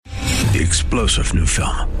the explosive new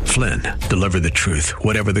film, Flynn, Deliver the Truth,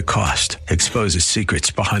 Whatever the Cost, exposes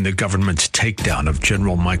secrets behind the government's takedown of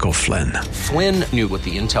General Michael Flynn. Flynn knew what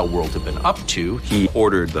the intel world had been up to. He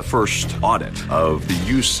ordered the first audit of the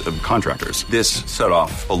use of contractors. This set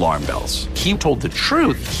off alarm bells. He told the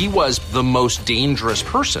truth. He was the most dangerous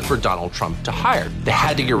person for Donald Trump to hire. They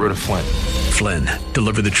had to get rid of Flynn. Flynn,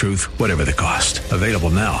 Deliver the Truth, Whatever the Cost. Available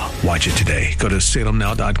now. Watch it today. Go to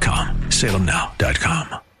salemnow.com.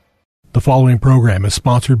 salemnow.com. The following program is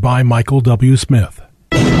sponsored by Michael W. Smith.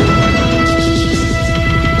 The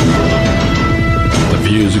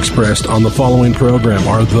views expressed on the following program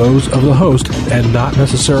are those of the host and not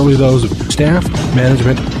necessarily those of staff,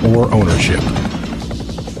 management, or ownership.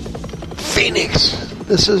 Phoenix,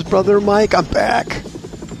 this is Brother Mike. I'm back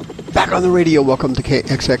on the radio. Welcome to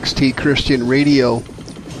KXXT Christian Radio.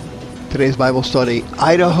 Today's Bible study,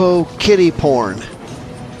 Idaho Kiddie Porn,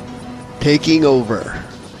 taking over.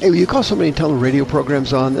 Hey, will you call somebody and tell them radio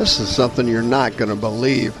program's on? This is something you're not going to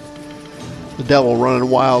believe. The devil running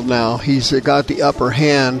wild now. He's got the upper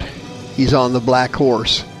hand. He's on the black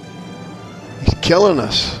horse. He's killing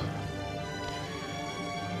us.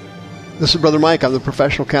 This is Brother Mike. I'm the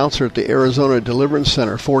professional counselor at the Arizona Deliverance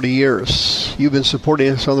Center, 40 years. You've been supporting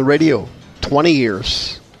us on the radio, 20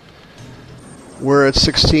 years. We're at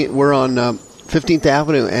 16. We're on 15th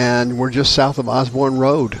Avenue, and we're just south of Osborne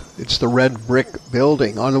Road. It's the red brick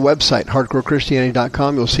building. On the website,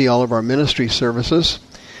 hardcorechristianity.com, you'll see all of our ministry services.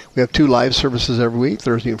 We have 2 live services every week,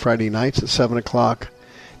 Thursday and Friday nights at 7 o'clock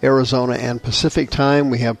Arizona and Pacific time.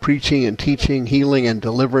 We have preaching and teaching, healing and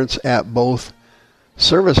deliverance at both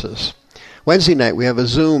services. Wednesday night, we have a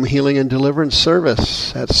Zoom healing and deliverance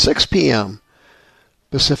service at 6 p.m.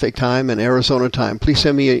 Pacific time and Arizona time. Please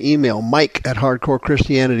send me an email,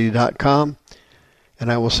 mike@hardcorechristianity.com,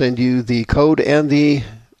 and I will send you the code and the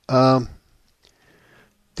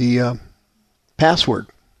password.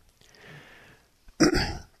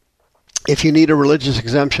 If you need a religious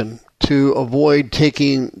exemption to avoid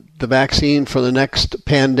taking the vaccine for the next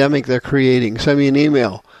pandemic they're creating, send me an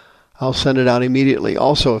email. I'll send it out immediately.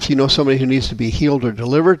 Also, if you know somebody who needs to be healed or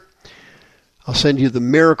delivered, I'll send you the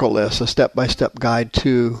miracle list, a step-by-step guide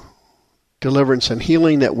to deliverance and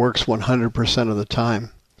healing that works 100% of the time.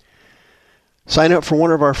 Sign up for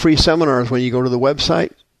one of our free seminars when you go to the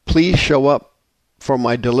website. Please show up for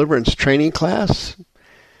my deliverance training class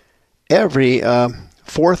every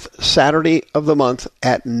fourth Saturday of the month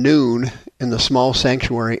at noon in the small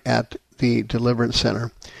sanctuary at the Deliverance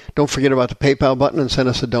Center. Don't forget about the PayPal button and send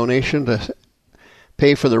us a donation to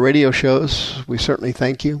pay for the radio shows. We certainly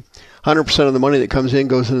thank you. 100% of the money that comes in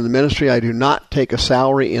goes into the ministry. I do not take a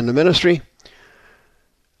salary in the ministry.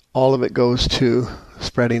 All of it goes to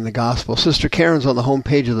spreading the gospel. Sister Karen's on the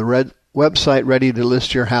homepage of the website ready to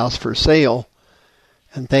list your house for sale.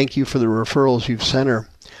 And thank you for the referrals you've sent her.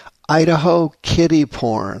 Idaho Kiddie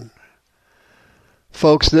Porn.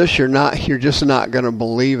 Folks, this you're just not going to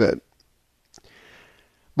believe it.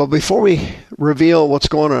 But before we reveal what's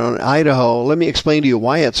going on in Idaho, let me explain to you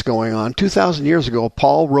why it's going on. 2,000 years ago,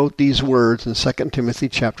 Paul wrote these words in 2 Timothy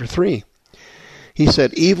chapter 3. He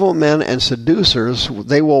said, "Evil men and seducers,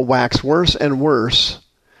 they will wax worse and worse,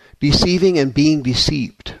 deceiving and being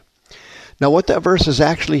deceived." Now, what that verse is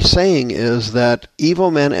actually saying is that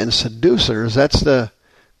evil men and seducers, that's the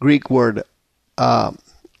Greek word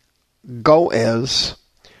goes.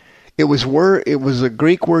 It was a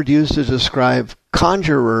Greek word used to describe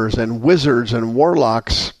conjurers and wizards and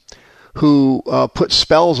warlocks who put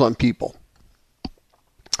spells on people.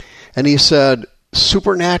 And he said,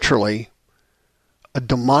 supernaturally, a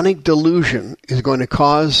demonic delusion is going to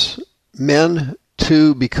cause men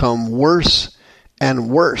to become worse and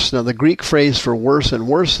worse. Now, the Greek phrase for worse and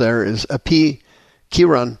worse there is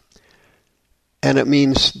epikiron, and it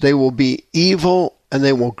means they will be evil and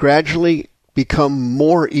they will gradually become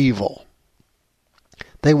more evil.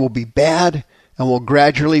 They will be bad and will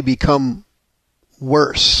gradually become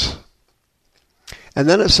worse. And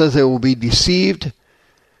then it says they will be deceived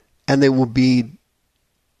and they will be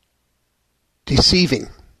deceiving.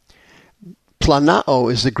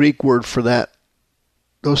 Planao is the Greek word for that.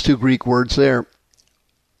 Those 2 Greek words there.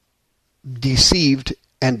 Deceived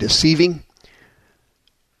and deceiving.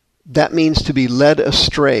 That means to be led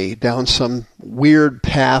astray down some weird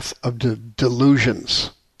path of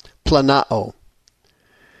delusions. Planao.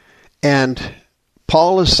 And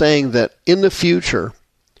Paul is saying that in the future,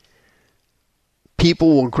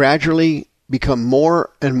 people will gradually become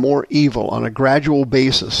more and more evil on a gradual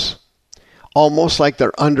basis, almost like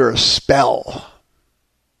they're under a spell,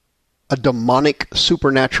 a demonic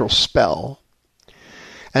supernatural spell.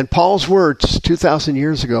 And Paul's words 2,000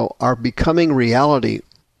 years ago are becoming reality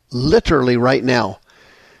literally right now.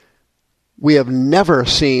 We have never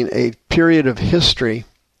seen a period of history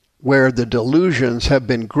where the delusions have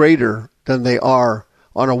been greater than they are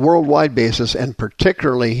on a worldwide basis, and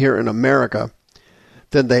particularly here in America,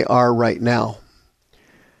 than they are right now.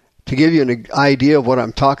 To give you an idea of what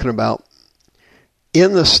I'm talking about,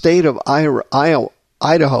 in the state of Idaho,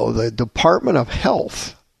 the Department of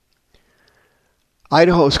Health,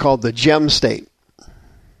 Idaho is called the Gem State.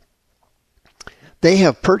 They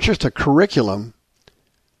have purchased a curriculum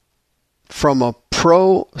from a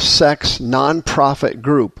pro-sex nonprofit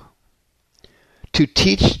group to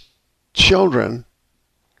teach children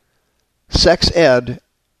sex ed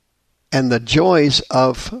and the joys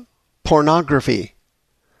of pornography,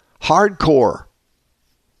 hardcore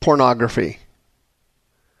pornography.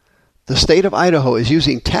 The state of Idaho is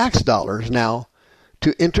using tax dollars now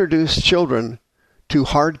to introduce children to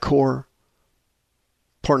hardcore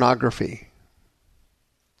pornography.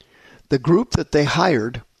 The group that they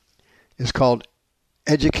hired is called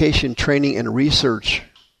Education, Training, and Research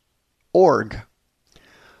Org,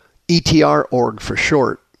 ETR org for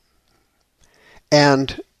short.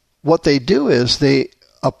 And what they do is they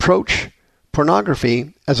approach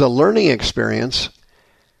pornography as a learning experience,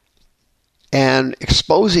 and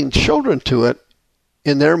exposing children to it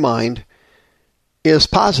in their mind is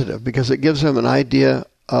positive because it gives them an idea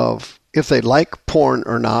of if they like porn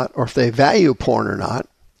or not, or if they value porn or not.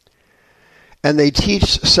 And they teach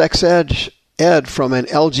sex ed from an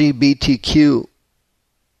LGBTQ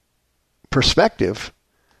perspective,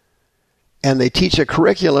 and they teach a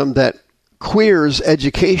curriculum that queers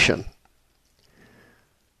education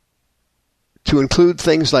to include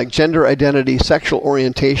things like gender identity, sexual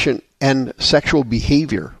orientation, and sexual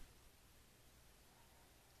behavior.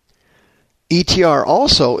 ETR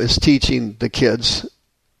also is teaching the kids,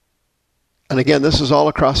 and again, this is all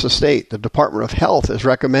across the state. The Department of Health is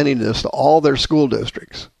recommending this to all their school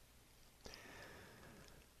districts.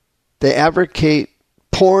 They advocate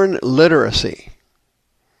porn literacy,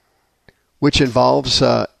 which involves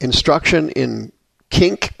instruction in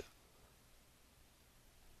kink,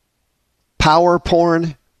 power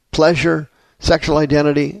porn, pleasure, sexual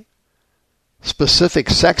identity, specific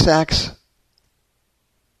sex acts,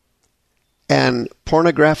 and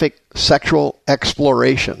pornographic sexual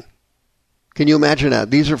exploration. Can you imagine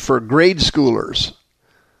that? These are for grade schoolers.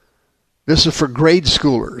 This is for grade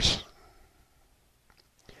schoolers.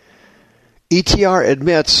 ETR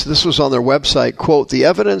admits, this was on their website, quote, "The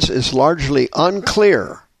evidence is largely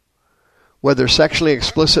unclear whether sexually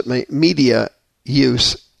explicit media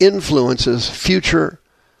use influences future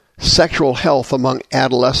sexual health among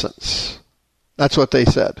adolescents." That's what they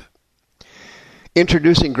said.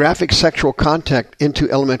 Introducing graphic sexual content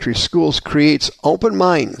into elementary schools creates open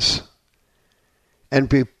minds and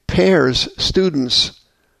prepares students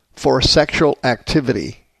for sexual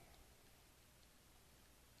activity.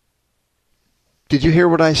 Did you hear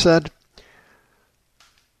what I said?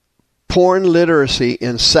 Porn literacy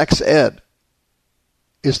in sex ed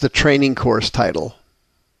is the training course title.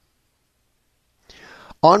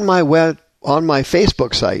 On my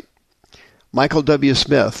Facebook site, Michael W.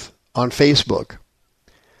 Smith on Facebook,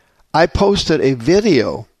 I posted a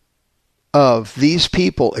video of these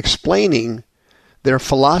people explaining their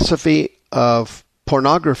philosophy of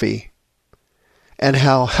pornography and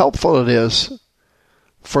how helpful it is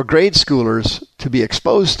for grade schoolers to be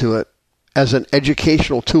exposed to it as an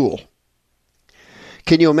educational tool.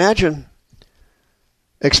 Can you imagine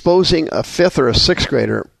exposing a 5th or a 6th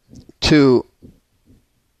grader to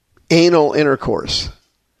anal intercourse,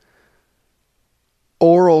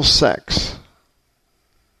 oral sex,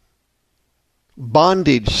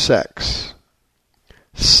 bondage sex,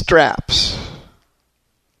 straps,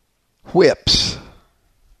 whips,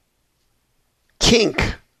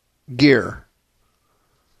 kink gear?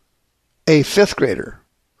 A 5th grader.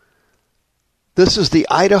 This is the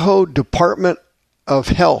Idaho Department of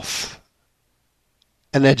Health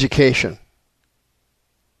and Education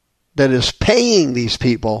that is paying these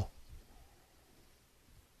people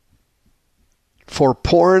for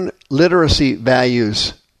porn literacy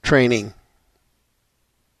values training.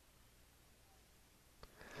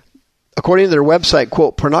 According to their website,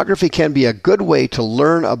 quote, "Pornography can be a good way to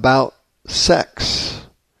learn about sex,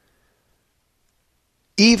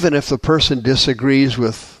 even if the person disagrees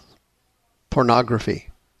with pornography."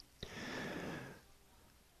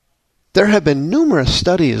 There have been numerous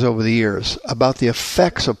studies over the years about the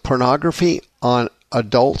effects of pornography on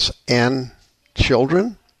adults and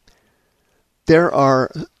children. There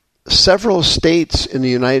are several states in the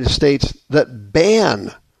United States that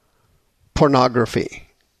ban pornography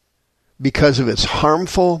because of its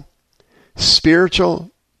harmful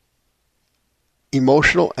spiritual,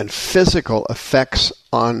 emotional and physical effects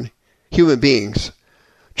on human beings,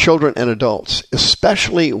 children and adults,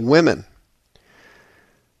 especially women.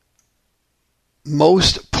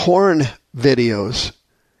 Most porn videos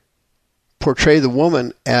portray the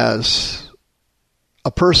woman as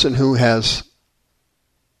a person who has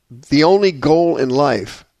the only goal in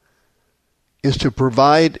life is to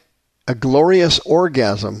provide a glorious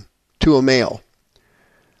orgasm to a male.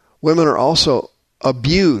 Women are also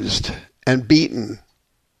abused and beaten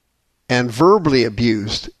and verbally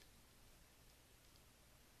abused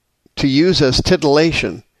to use as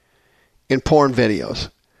titillation in porn videos.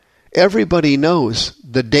 Everybody knows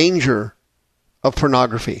the danger of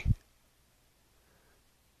pornography.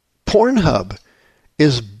 Pornhub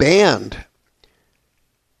is banned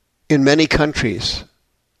in many countries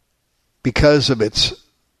because of its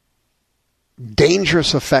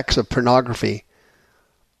dangerous effects of pornography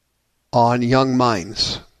on young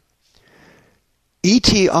minds.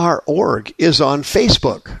 ETR.org is on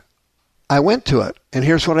Facebook. I went to it, and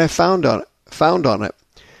here's what I found on it.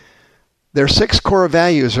 Their 6 core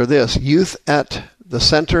values are this: youth at the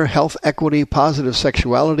center, health, equity, positive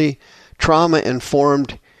sexuality,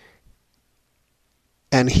 trauma-informed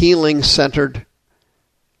and healing-centered,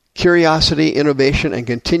 curiosity, innovation, and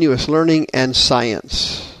continuous learning, and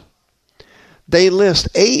science. They list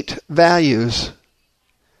 8 values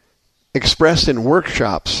expressed in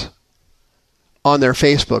workshops on their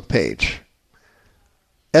Facebook page.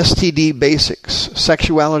 STD basics,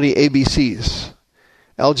 sexuality ABCs,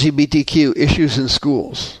 LGBTQ issues in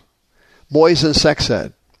schools, boys and sex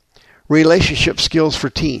ed, relationship skills for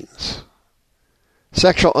teens,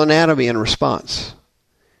 sexual anatomy and response,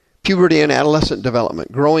 puberty and adolescent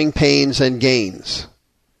development, growing pains and gains.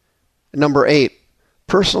 Number 8,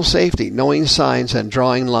 personal safety, knowing signs and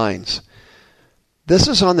drawing lines. This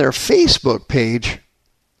is on their Facebook page,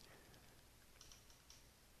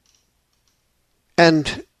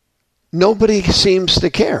 and nobody seems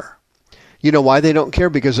to care. You know why they don't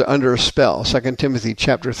care? Because they're under a spell. 2 Timothy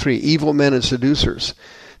chapter 3, evil men and seducers,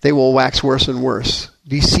 they will wax worse and worse,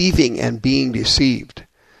 deceiving and being deceived.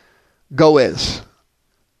 Goes,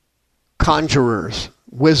 conjurers,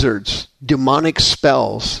 wizards, demonic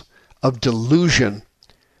spells of delusion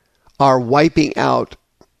are wiping out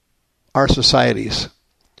our societies.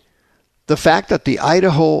 The fact that the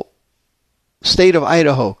state of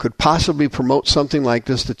Idaho could possibly promote something like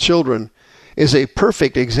this to children is a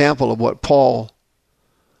perfect example of what Paul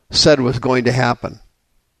said was going to happen.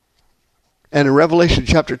 And in Revelation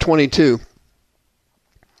chapter 22,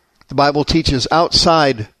 the Bible teaches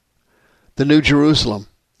outside the New Jerusalem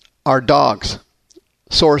are dogs,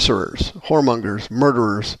 sorcerers, whoremongers,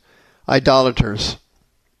 murderers, idolaters,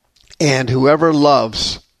 and whoever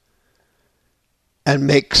loves and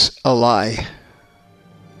makes a lie.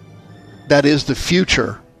 That is the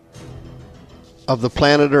future of the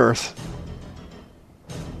planet Earth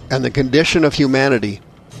and the condition of humanity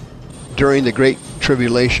during the Great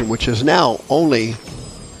Tribulation, which is now only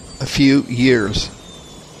a few years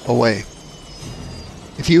away.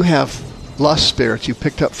 If you have lust spirits you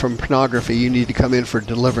picked up from pornography, you need to come in for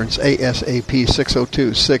deliverance ASAP.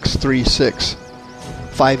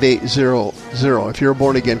 602-636-5800. If you're a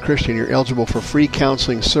born-again Christian, you're eligible for free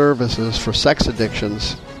counseling services for sex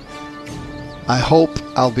addictions. I hope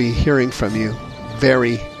I'll be hearing from you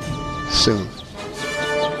very soon.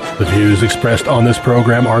 The views expressed on this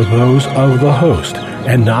program are those of the host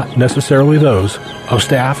and not necessarily those of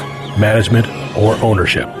staff, management, or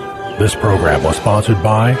ownership. This program was sponsored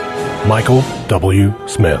by Michael W.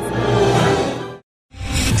 Smith.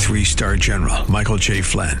 3-star General Michael J.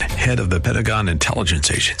 Flynn, head of the Pentagon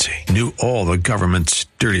Intelligence Agency, knew all the government's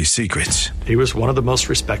dirty secrets. He was one of the most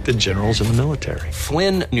respected generals in the military.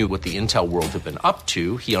 Flynn knew what the intel world had been up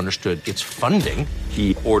to. He understood its funding.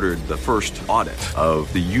 He ordered the first audit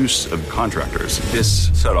of the use of contractors. This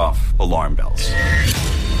set off alarm bells.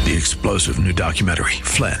 The explosive new documentary,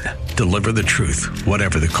 Flynn, Deliver the Truth,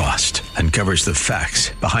 Whatever the Cost, uncovers the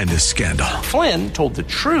facts behind this scandal. Flynn told the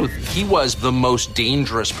truth. He was the most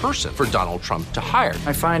dangerous person for Donald Trump to hire.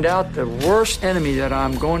 I find out the worst enemy that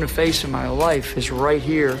I'm going to face in my life is right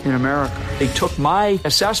here in America. They took my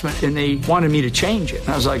assessment and they wanted me to change it. And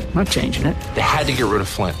I was like, I'm not changing it. They had to get rid of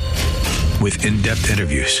Flynn. With in-depth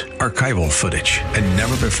interviews, archival footage, and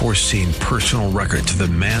never-before-seen personal records of the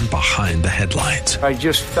man behind the headlines. I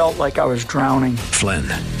just felt like I was drowning. Flynn,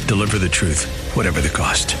 Deliver the Truth, Whatever the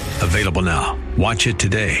Cost. Available now. Watch it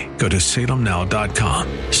today. Go to salemnow.com.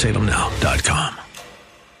 salemnow.com.